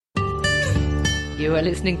You are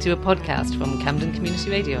listening to a podcast from Camden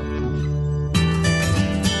Community Radio.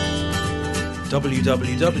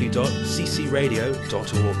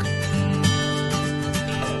 www.ccradio.org.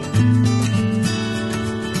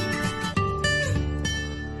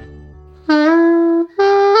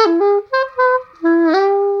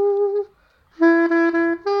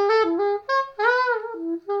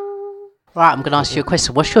 Right, I'm going to ask you a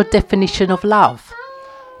question. What's your definition of love?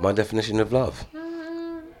 My definition of love?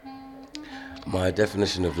 My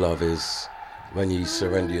definition of love is when you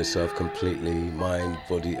surrender yourself completely, mind,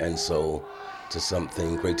 body and soul, to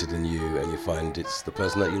something greater than you, and you find it's the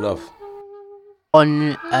person that you love.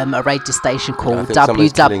 On a radio station called I think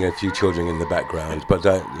someone's killing a few children in the background, but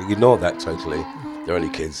ignore that totally. They're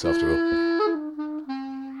only kids after all.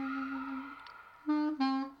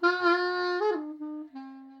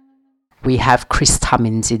 We have Chris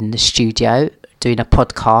Tummings in the studio doing a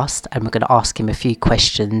podcast, and we're going to ask him a few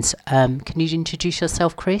questions. Can you introduce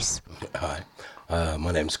yourself, Chris? Hi,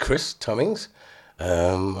 my name's Chris Tummings.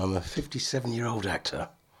 I'm a 57-year-old actor.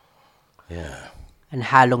 Yeah. And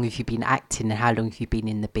how long have you been acting, and how long have you been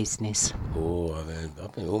in the business? Oh,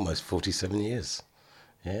 I've been almost 47 years.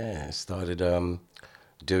 Yeah, I started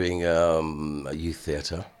doing a youth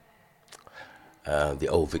theatre, the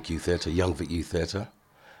Old Vic Youth Theatre, Young Vic Youth Theatre,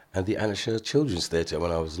 and the Anisha Children's Theatre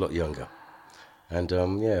when I was a lot younger. And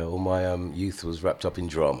all my youth was wrapped up in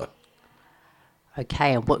drama.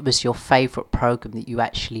 Okay, and what was your favourite programme that you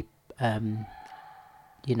actually,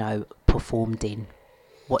 performed in?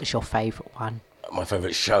 What is your favourite one? My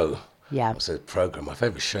favourite show? Yeah. I said programme. My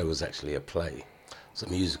favourite show was actually a play. It's a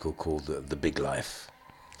musical called The Big Life,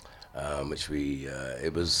 which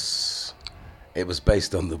it was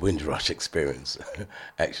based on the Windrush experience,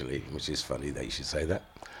 actually, which is funny that you should say that.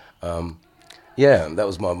 That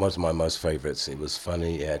was one of my most favourites. It was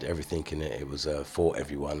funny, it had everything in it. It was for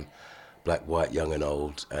everyone, black, white, young and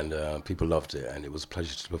old, and people loved it, and it was a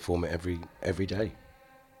pleasure to perform it every day.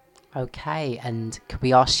 Okay, and can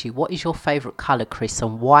we ask you, what is your favourite colour, Chris,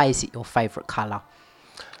 and why is it your favourite colour?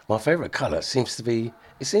 My favourite colour seems to be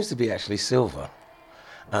actually silver.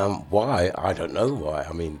 Why? I don't know why.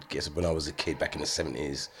 I mean, guess when I was a kid back in the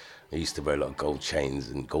 70s, I used to wear a lot of gold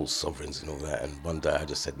chains and gold sovereigns and all that. And one day I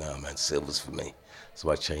just said, no, man, silver's for me. So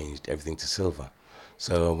I changed everything to silver.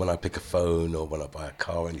 So when I pick a phone or when I buy a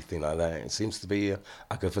car or anything like that, it seems to be,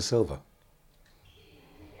 I go for silver.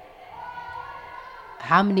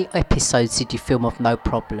 How many episodes did you film of No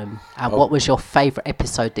Problem? And what was your favourite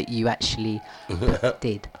episode that you actually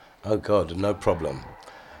did? Oh, God, No Problem.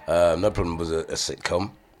 No Problem was a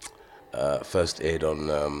sitcom. First aired on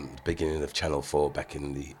the beginning of Channel 4 back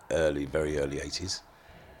in the very early 80s.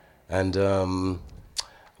 And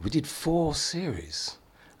we did 4 series.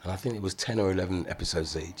 And I think it was 10 or 11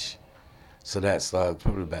 episodes each. So that's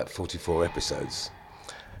probably about 44 episodes.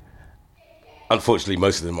 Unfortunately,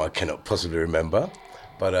 most of them I cannot possibly remember.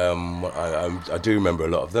 But I do remember a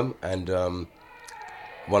lot of them. And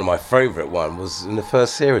one of my favourite one was in the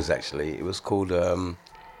first series, actually. It was called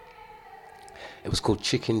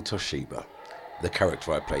Chicken Toshiba. The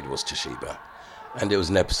character I played was Toshiba. And it was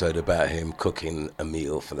an episode about him cooking a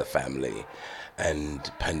meal for the family, and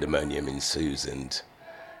pandemonium ensues, and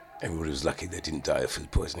everybody was lucky they didn't die of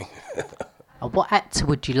food poisoning. And what actor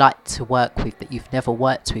would you like to work with that you've never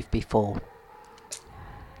worked with before?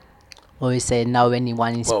 Or is there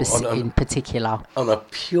anyone in particular? On a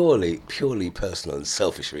purely personal and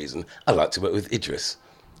selfish reason, I like to work with Idris.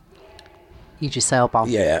 Idris Elba.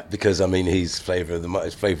 Yeah, because I mean he's flavour of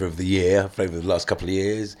the year, flavour of the last couple of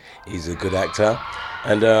years. He's a good actor,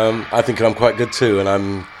 and I think I'm quite good too. And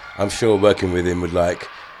I'm sure working with him would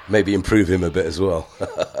maybe improve him a bit as well.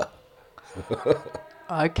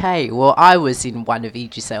 Okay, well I was in one of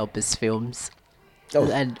Idris Elba's films,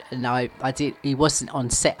 and I did. He wasn't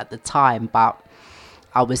on set at the time, but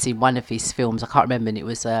I was in one of his films. I can't remember, and it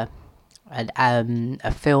was a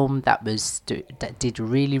film that did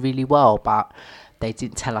really, really well, but they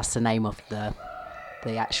didn't tell us the name of the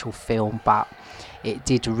actual film, but it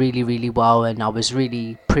did really, really well, and I was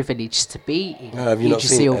really privileged to be in. Have you not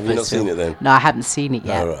seen it then? No, I haven't seen it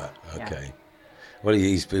yet. All right, okay. Yeah. Well,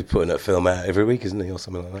 he's been putting that film out every week, isn't he, or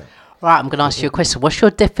something like that? Right, I'm going to ask you a question. What's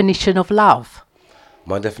your definition of love?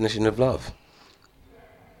 My definition of love?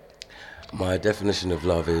 My definition of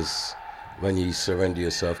love is when you surrender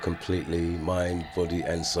yourself completely, mind, body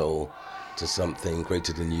and soul, to something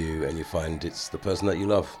greater than you, and you find it's the person that you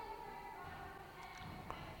love.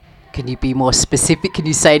 Can you be more specific? Can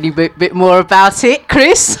you say any bit more about it,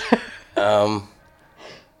 Chris? Well,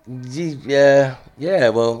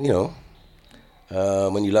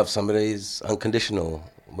 when you love somebody, it's unconditional.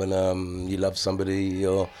 When you love somebody,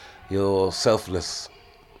 you're selfless.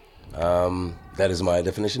 That is my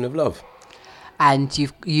definition of love. And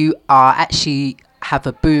you are actually have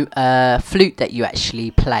a flute that you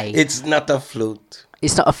actually play. It's not a flute.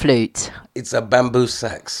 It's not a flute. It's a bamboo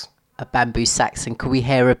sax. A bamboo sax. And can we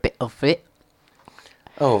hear a bit of it?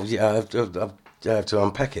 Oh yeah, I have to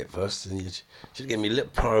unpack it first. And you should give me a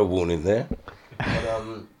little prior warning there. But,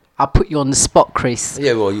 I'll put you on the spot, Chris.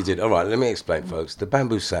 yeah, well, you did. All right, let me explain, folks. The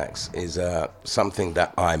bamboo sax is something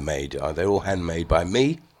that I made. They're all handmade by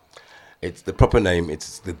me. It's the proper name.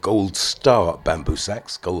 It's the Gold Star bamboo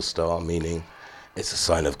sax. Gold Star meaning it's a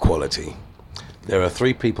sign of quality. There are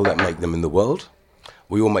 3 people that make them in the world.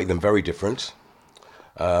 We all make them very different.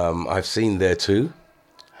 I've seen their 2,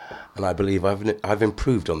 and I believe I've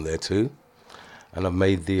improved on their 2, and I've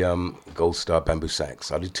made the Gold Star bamboo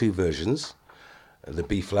sax. I do 2 versions. The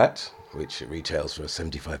B flat, which retails for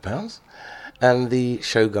 £75, and the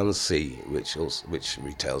Shogun C, which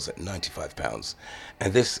retails at £95.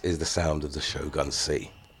 And this is the sound of the Shogun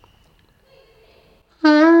C.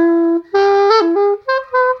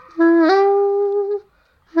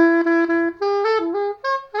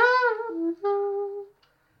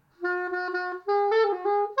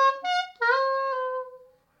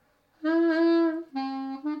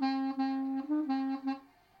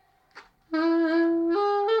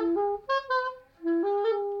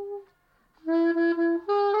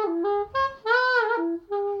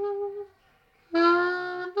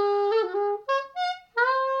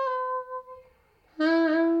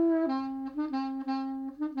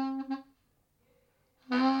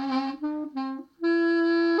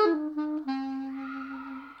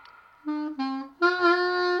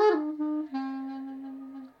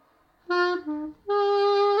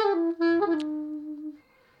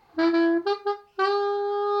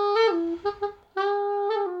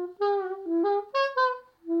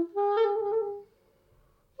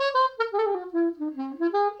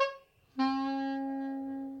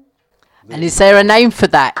 And is there a name for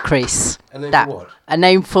that, Chris? A name for what? A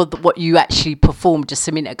name for what you actually performed just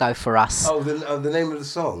a minute ago for us. Oh, the name of the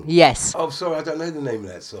song? Yes. Oh, sorry, I don't know the name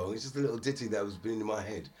of that song. It's just a little ditty that was been in my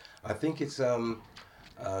head. I think it's I'm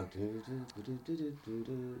not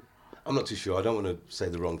too sure. I don't want to say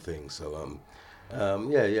the wrong thing. So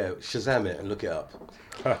yeah, Shazam it and look it up.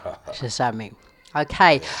 Shazam it.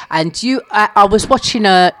 Okay. And you, I was watching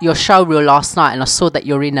your show reel last night, and I saw that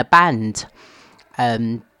you're in a band.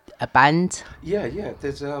 A band? Yeah.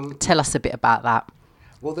 There's Tell us a bit about that.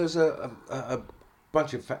 Well, there's a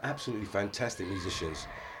bunch of absolutely fantastic musicians.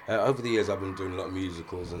 Over the years, I've been doing a lot of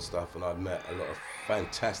musicals and stuff, and I've met a lot of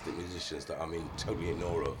fantastic musicians that I'm totally in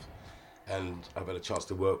awe of, and I've had a chance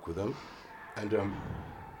to work with them. And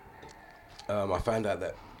I found out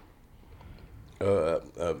that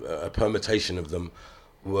a permutation of them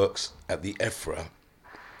works at the Ephra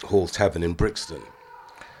Hall Tavern in Brixton.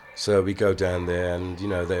 So we go down there, and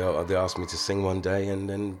they asked me to sing one day, and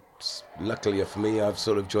then luckily for me, I've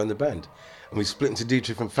sort of joined the band, and we split into 2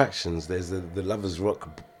 different factions. There's the lovers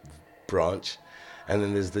rock branch, and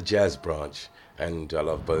then there's the jazz branch, and I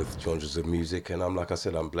love both genres of music. And I'm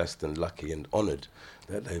blessed and lucky and honoured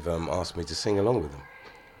that they've asked me to sing along with them.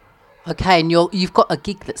 Okay, and you've got a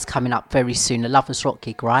gig that's coming up very soon, a Lovers Rock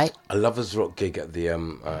gig, right? A Lovers Rock gig at the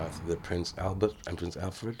Prince Albert and Prince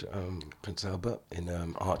Alfred, Prince Albert in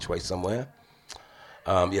Archway somewhere.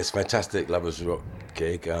 Yes, fantastic Lovers Rock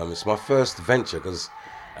gig. It's my first venture because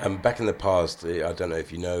back in the past, I don't know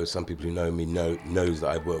if you know, some people who know me knows that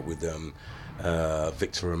I've worked with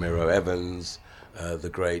Victor Romero Evans, the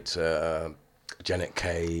great Janet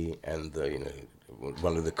Kay, and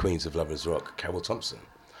one of the queens of Lovers Rock, Carol Thompson.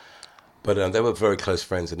 But they were very close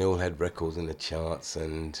friends, and they all had records in the charts,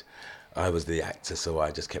 and I was the actor, so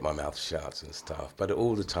I just kept my mouth shut and stuff. But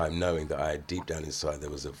all the time knowing that deep down inside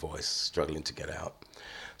there was a voice struggling to get out.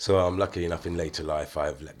 So I'm lucky enough in later life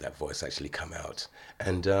I've let that voice actually come out.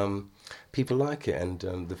 And people like it.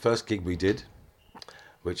 And the first gig we did,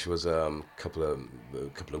 which was a couple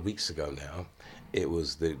of weeks ago now, it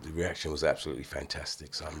was the reaction was absolutely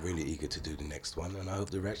fantastic. So I'm really eager to do the next one, and I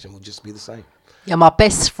hope the reaction will just be the same. Yeah, my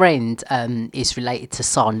best friend is related to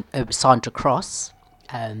Sandra Cross.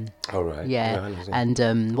 All right. Yeah. Yeah,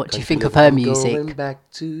 and what do you think of her music? Going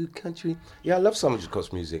back to country. Yeah, I love Sandra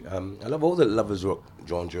Cross music. I love all the Lovers Rock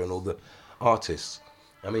genre and all the artists.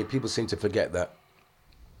 I mean, people seem to forget that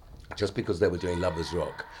just because they were doing Lovers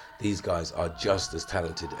Rock, these guys are just as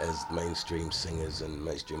talented as mainstream singers and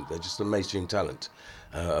they're just a mainstream talent.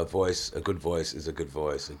 A good voice is a good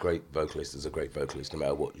voice. A great vocalist is a great vocalist, no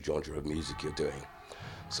matter what genre of music you're doing.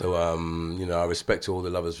 So, I respect all the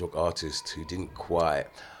Lovers Rock artists who didn't quite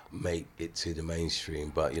make it to the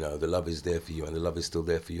mainstream, but you know, the love is there for you, and the love is still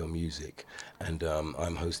there for your music. And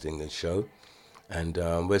I'm hosting the show, and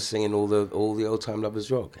we're singing all the old time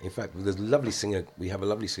lovers rock. In fact, there's a lovely singer. We have a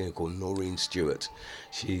lovely singer called Noreen Stewart.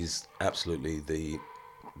 She's absolutely the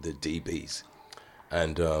DBs.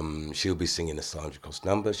 And she'll be singing a Sandra Cross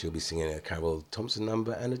number, she'll be singing a Carol Thompson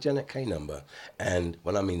number, and a Janet Kay number. And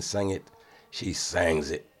when I mean sang it, she sangs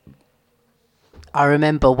it. I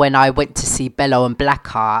remember when I went to see Bello and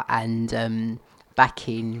Blackheart, and back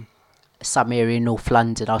in some area in North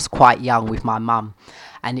London, I was quite young with my mum,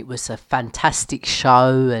 and it was a fantastic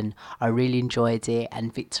show, and I really enjoyed it.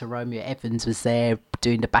 And Victor Romeo Evans was there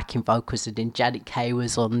doing the backing vocals, and then Janet Kay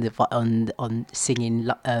was on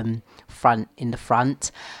singing front in the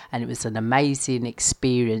front, and it was an amazing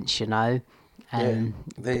experience, you know.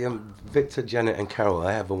 Victor, Janet, and Carol.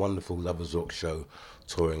 I have a wonderful lovers rock show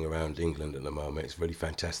touring around England at the moment. It's really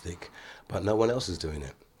fantastic, but no one else is doing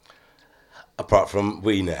it. Apart from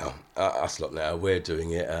we now, us lot now, we're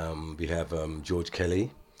doing it. We have George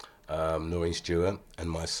Kelly, Noreen Stewart, and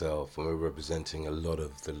myself, and we're representing a lot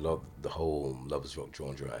of the whole lovers rock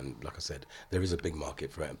genre. And like I said, there is a big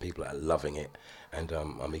market for it, and people are loving it. And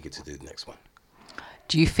I'm eager to do the next one.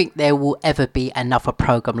 Do you think there will ever be another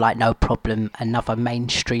program like No Problem, another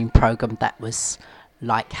mainstream program that was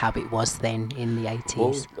like how it was then in the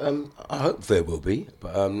 80s? Well, I hope there will be,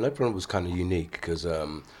 but No Problem was kind of unique because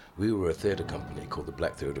we were a theatre company called the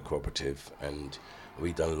Black Theatre Cooperative, and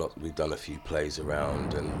we've done a few plays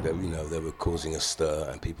around, and they were causing a stir,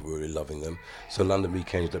 and people were really loving them. So London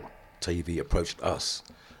Weekend TV approached us,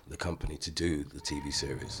 the company, to do the TV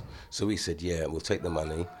series. So we said, yeah, we'll take the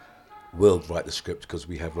money, we'll write the script because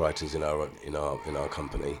we have writers in our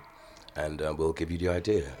company, and we'll give you the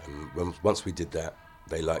idea. And once we did that,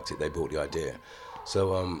 they liked it, they bought the idea.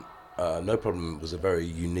 So No Problem was a very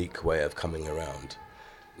unique way of coming around.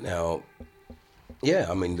 Now, yeah,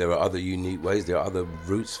 I mean, there are other unique ways, there are other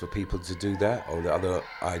routes for people to do that, or there are other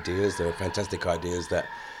ideas, there are fantastic ideas that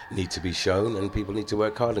need to be shown, and people need to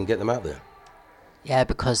work hard and get them out there. Yeah,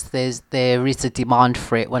 because there is a demand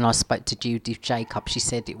for it. When I spoke to Judith Jacob, she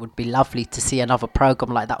said it would be lovely to see another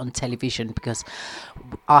programme like that on television, because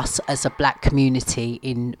us as a black community,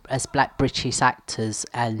 as black British actors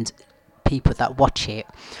and people that watch it,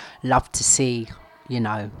 love to see,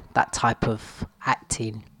 that type of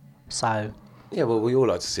acting. So yeah, well, we all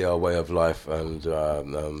like to see our way of life and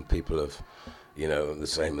people of, the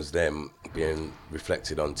same as them being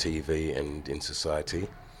reflected on TV and in society.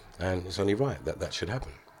 And it's only right that should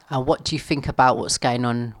happen. What do you think about what's going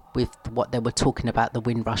on with what they were talking about, the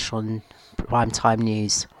Windrush on primetime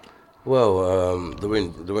news? Well, the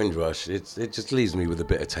Windrush, it just leaves me with a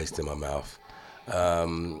bitter taste in my mouth.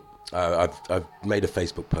 I've made a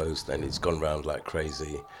Facebook post and it's gone round like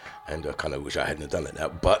crazy, and I kind of wish I hadn't done it now.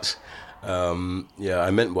 But I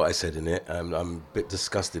meant what I said in it. I'm a bit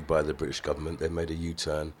disgusted by the British government. They made a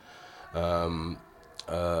U-turn.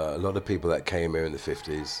 A lot of people that came here in the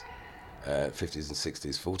 50s and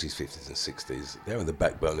 60s, 40s, 50s and 60s, they're in the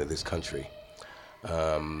backbone of this country.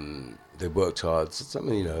 They worked hard. Some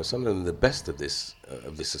of them are the best of this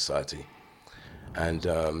society. And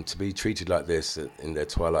to be treated like this in their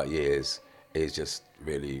twilight years is just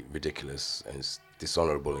really ridiculous, and it's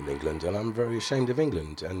dishonourable in England. And I'm very ashamed of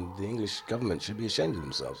England, and the English government should be ashamed of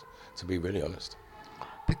themselves, to be really honest.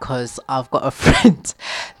 Because I've got a friend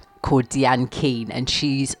called Deanne Keane, and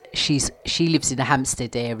she lives in the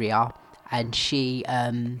Hampstead area, and she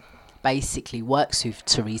basically works with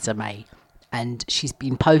Theresa May, and she's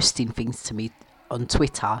been posting things to me on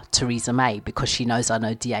Twitter, Theresa May, because she knows I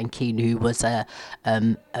know Deanne Keane, who was a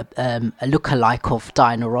lookalike of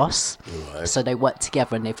Diana Ross. Right. So they work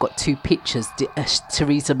together, and they've got two pictures,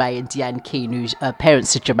 Theresa May and Deanne Keane, whose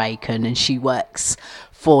parents are Jamaican, and she works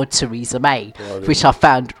for Theresa May, which I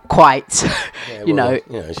found quite, she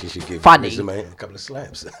should give funny. Theresa May a couple of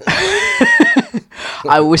slaps.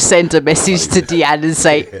 I will send a message to Deanne and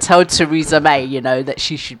say, tell Theresa May, that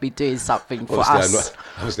she should be doing something for us.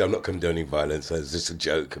 Obviously, I'm not condoning violence. It's just a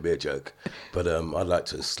joke, could be a joke. But I'd like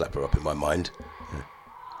to slap her up in my mind.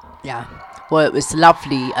 Yeah. Well, it was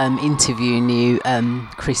lovely interviewing you,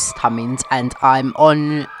 Chris Tummings, and I'm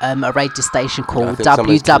on a radio station called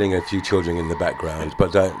someone's killing a few children in the background,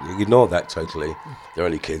 but ignore that totally. They're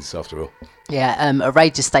only kids, after all. Yeah, a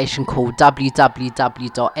radio station called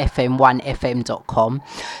www.fm1fm.com.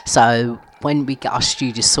 So when we get our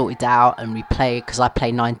studio sorted out and we play, because I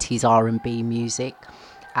play 90s R&B music,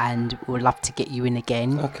 and we'd love to get you in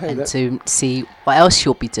again Okay, to see what else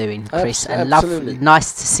you'll be doing, Chris. Absolutely.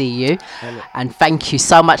 Nice to see you. And thank you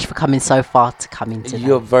so much for coming so far to come in today.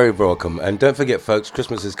 You're very welcome. And don't forget, folks,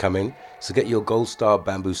 Christmas is coming. So get your Gold Star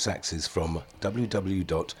bamboo saxes from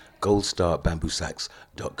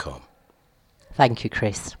www.goldstarBambooSax.com. Thank you,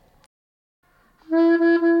 Chris.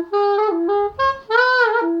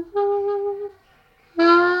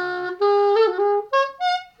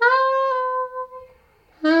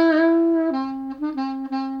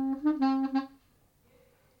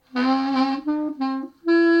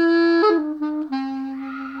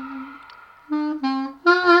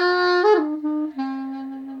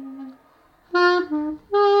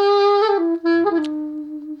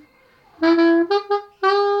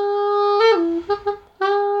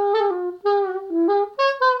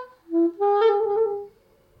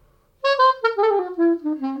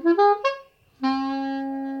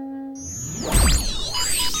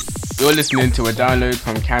 You're listening to a download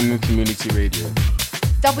from Camden Community Radio.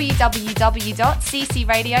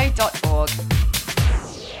 www.ccradio.org